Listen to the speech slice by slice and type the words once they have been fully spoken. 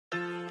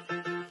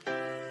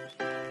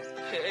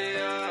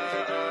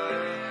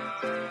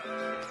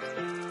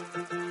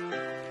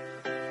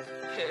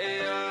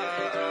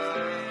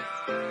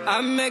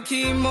I'm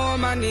making more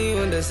money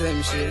on the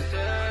same shit.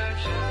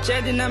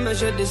 Check the numbers,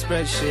 check the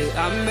spreadsheet.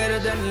 I'm better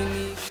than you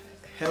need.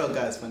 Hello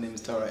guys, my name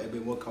is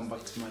Taurai-Ebby. Welcome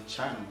back to my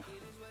channel.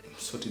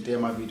 So today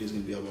my video is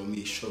going to be about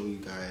me showing you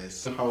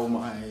guys how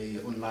my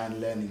online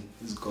learning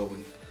is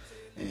going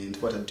and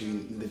what I do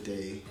in the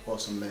day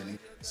whilst I'm learning.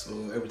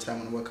 So every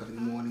time I wake up in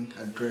the morning,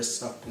 I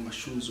dress up, put my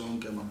shoes on,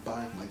 get my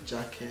bag, my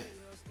jacket.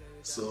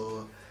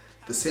 So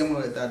the same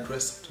way that I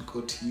dress up to go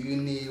to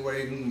uni,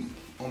 wearing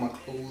all my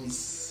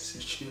clothes,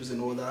 shoes and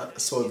all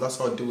that. So that's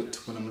how I do it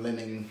when I'm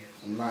learning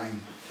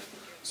online.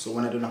 So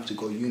when I don't have to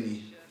go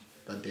uni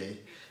that day,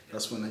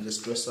 that's when I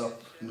just dress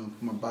up, you know,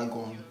 put my bag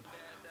on,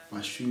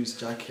 my shoes,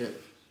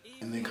 jacket,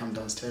 and then come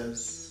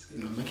downstairs,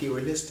 you know, make it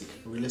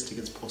realistic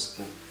as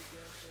possible.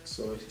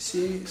 So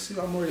see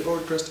I'm already all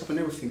dressed up and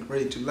everything,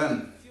 ready to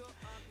learn.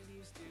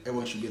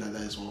 Everyone should be like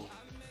that as well,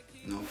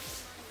 you know,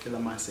 get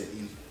that mindset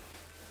in.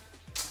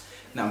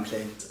 Now I'm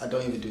playing. I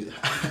don't even do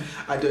that.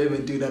 I don't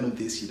even do none of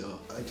this, you know.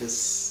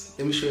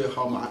 Let me show you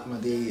how my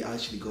day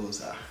actually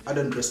goes. I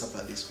don't dress up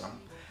like this, fam.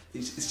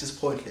 It's just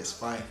pointless.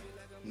 Why?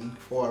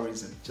 For a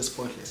reason. Just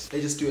pointless.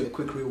 Let's just do a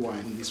quick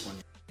rewind on this one.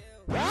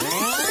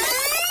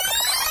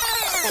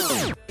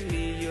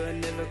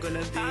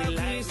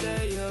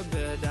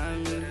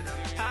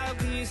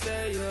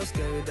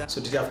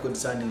 So today I've got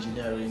design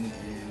engineering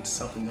and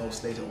something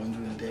else later on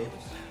during the day.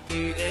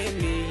 You and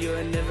me,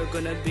 you're never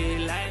gonna be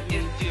like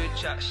me.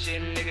 Future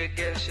shit, nigga,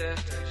 get you.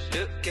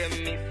 Look at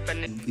me,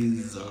 funny.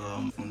 These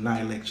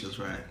online lectures,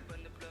 right?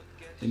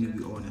 Let me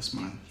be honest,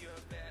 man.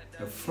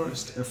 At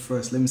first,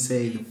 let me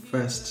say the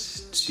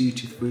first 2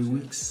 to 3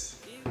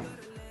 weeks,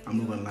 I'm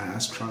not gonna lie, I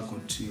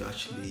struggled to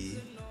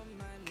actually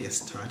get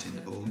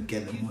started or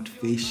get the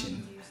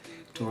motivation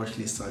to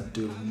actually start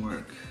doing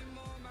work.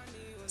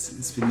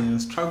 It's been a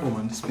struggle,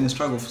 man. It's been a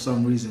struggle for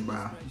some reason,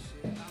 but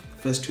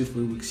first 2 or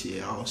 3 weeks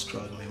here, I was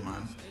struggling,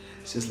 man.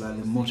 It's just like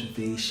the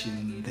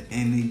motivation, the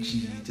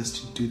energy just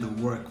to do the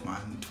work,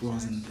 man. It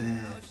wasn't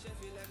there.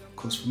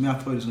 Because for me, I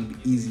thought it was gonna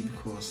be easy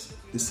because,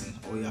 listen,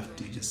 all you have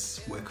to do is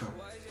just wake up,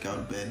 get out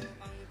of bed,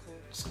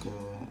 just go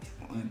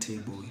on a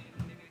table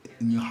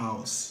in your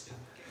house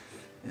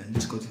and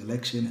just go to the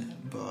lecture.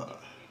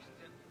 But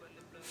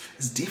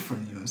it's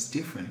different, you know, it's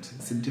different.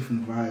 It's a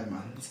different vibe,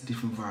 man. It's a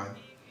different vibe.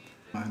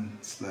 Man,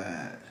 it's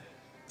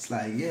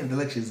like, yeah, the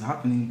lecture is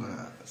happening,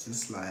 but it's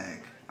just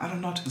like, I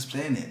don't know how to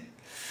explain it.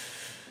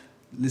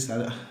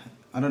 Listen,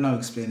 I don't know how to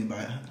explain it,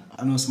 but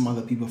I know some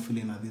other people are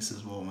feeling like this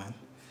as well, man.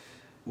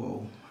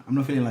 Well, I'm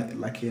not feeling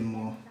like it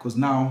anymore, because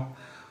now,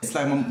 it's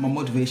like my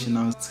motivation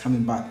now is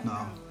coming back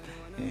now,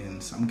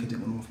 and I'm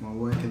getting on with my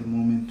work at the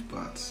moment,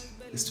 but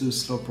it's still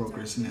slow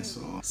progress, isn't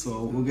it?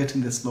 So we're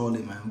getting there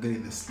slowly, man, we're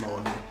getting there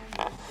slowly.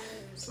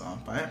 So,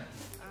 but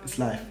it's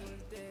life.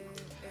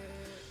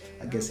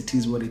 I guess it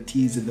is what it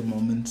is at the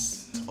moment.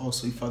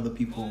 Also, if other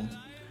people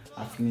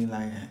are feeling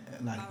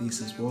like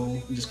this as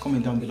well, just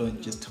comment down below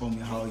and just tell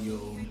me how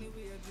your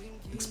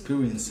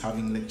experience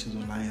having lectures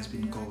online has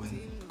been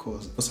going.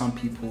 Because for some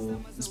people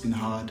it's been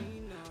hard,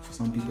 for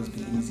some people it's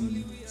been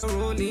easy.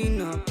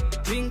 Rolling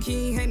up,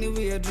 drinking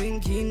anyway, you're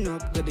drinking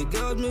up. Got the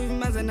girls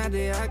moving as and now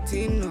they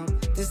acting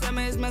up. This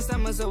summer is my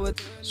summer, so what?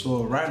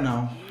 So right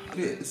now,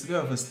 it's a bit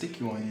of a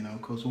sticky one, you know,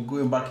 because we're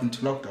going back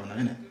into lockdown now,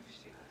 isn't it?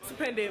 It's a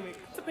pandemic.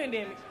 It's a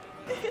pandemic.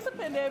 It's a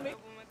pandemic.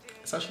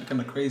 It's actually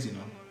kind of crazy, you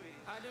know,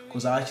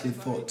 because I actually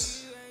thought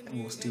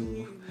we were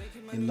still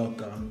in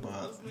lockdown,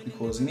 but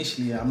because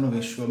initially I'm not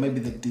even sure, maybe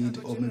they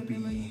did or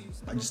maybe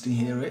I just didn't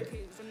hear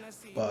it,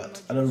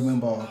 but I don't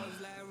remember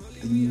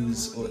the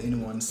news or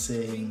anyone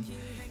saying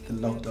the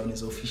lockdown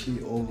is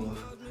officially over.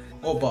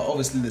 Oh, but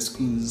obviously the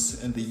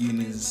schools and the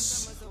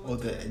unis, all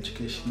the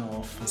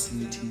educational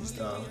facilities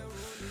that are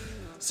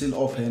still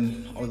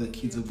open, all the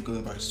kids will be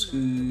going back to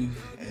school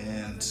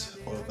and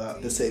all of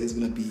that. They said it's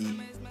going to be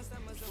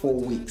 4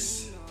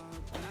 weeks.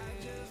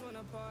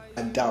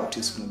 I doubt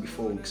it's going to be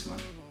 4 weeks, man.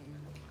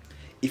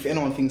 If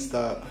anyone thinks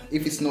that,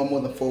 if it's no more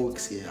than 4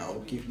 weeks here,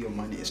 I'll give you your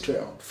money straight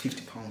up,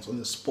 £50 on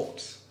the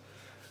spot.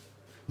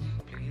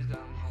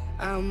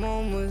 I'm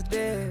almost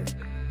there.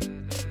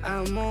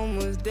 I'm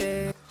almost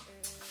there.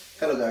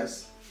 Hello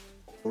guys.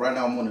 Right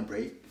now I'm on a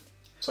break.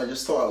 So I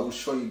just thought I would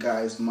show you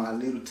guys my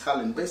little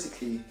talent.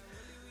 Basically,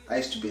 I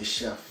used to be a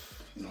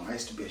chef, you know, I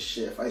used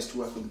to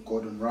work with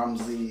Gordon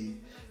Ramsay,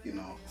 you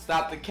know.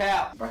 Stop the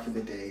cap. Back in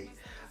the day,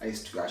 I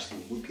used to actually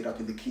whip it up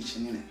in the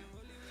kitchen, innit?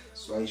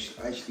 So I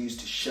actually used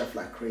to chef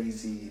like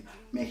crazy,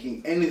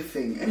 making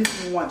anything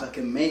you want, I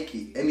can make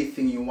it.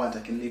 Anything you want, I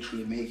can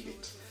literally make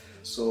it.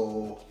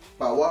 So,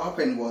 but what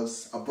happened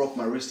was I broke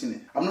my wrist in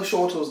it. I'm not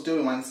sure what I was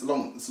doing, man. It's a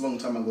long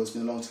time ago. It's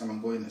been a long time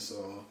ago in it.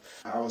 So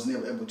I was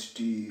never able to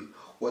do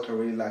what I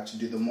really like to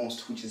do the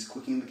most, which is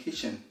cooking in the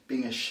kitchen,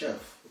 being a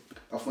chef.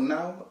 But for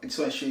now, I just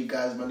want to show you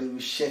guys my little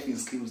chefing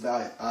skills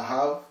that I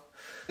have.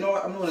 You know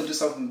what? I'm not gonna do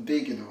something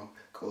big, you know,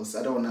 because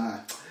I don't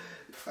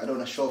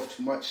wanna show off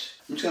too much.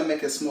 I'm just gonna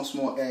make a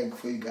small egg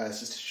for you guys,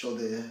 just to show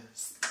the,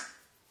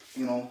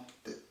 you know,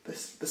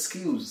 the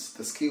skills.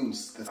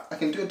 I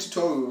can do a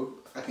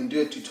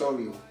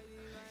tutorial.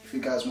 if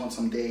you guys want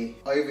someday.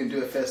 I'll even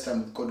do a first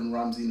time with Gordon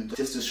Ramsay, you know,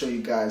 just to show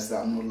you guys that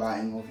I'm not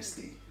lying,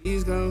 obviously.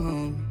 Please come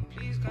home.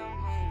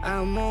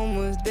 I'm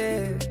almost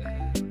there.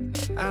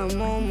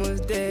 I'm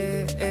almost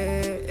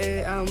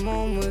there. I'm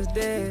almost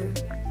there.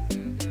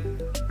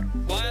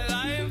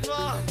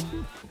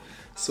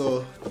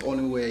 So the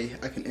only way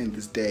I can end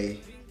this day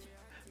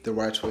the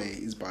right way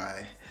is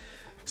by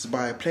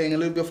playing a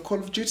little bit of Call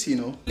of Duty, you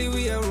know.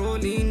 We are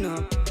rolling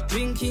up,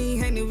 drinking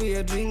Henny, we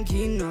are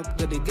drinking up.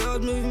 Got the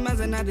girls moving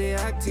miles and now they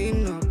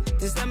acting up.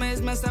 This summer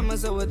is my summer,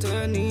 so we're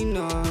turning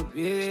up,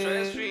 yeah.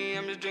 Stress free,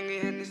 I'm just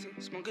drinking Hennessy.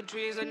 Smoking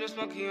trees, I'm just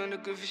smoking on the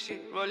goofy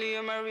shit. Rolling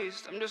on my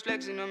wrist, I'm just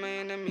flexing on my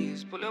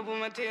enemies. Pull up with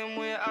my team,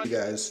 we're out. You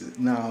guys,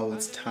 now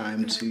it's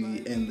time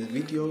to end the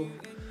video.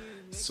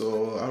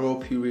 So I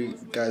hope you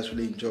guys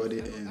really enjoyed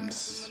it, and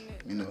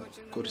you know,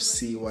 go to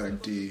see what I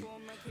do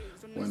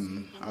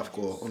when I've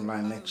got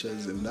online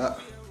lectures and that.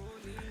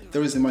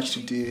 There isn't much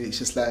to do. It's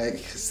just like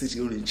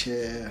sitting on a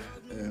chair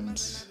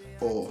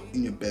or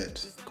in your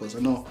bed, because I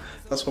know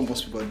that's what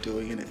most people are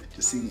doing, innit?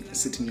 Just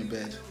sit in your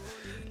bed,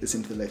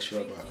 listen to the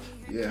lecture. But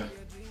yeah,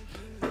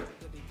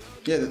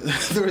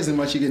 there isn't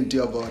much you can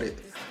do about it.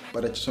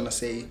 But I just want to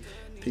say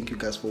thank you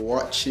guys for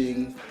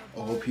watching.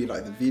 I hope you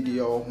like the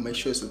video. Make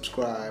sure you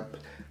subscribe,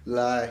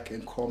 like,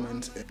 and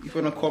comment. If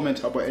you want to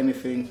comment about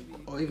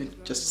anything, or even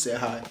just say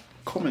hi,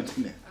 comment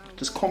in it.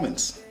 Just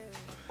comments.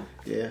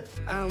 Yeah.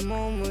 I'm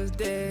almost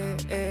there.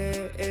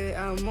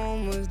 I'm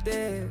almost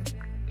there.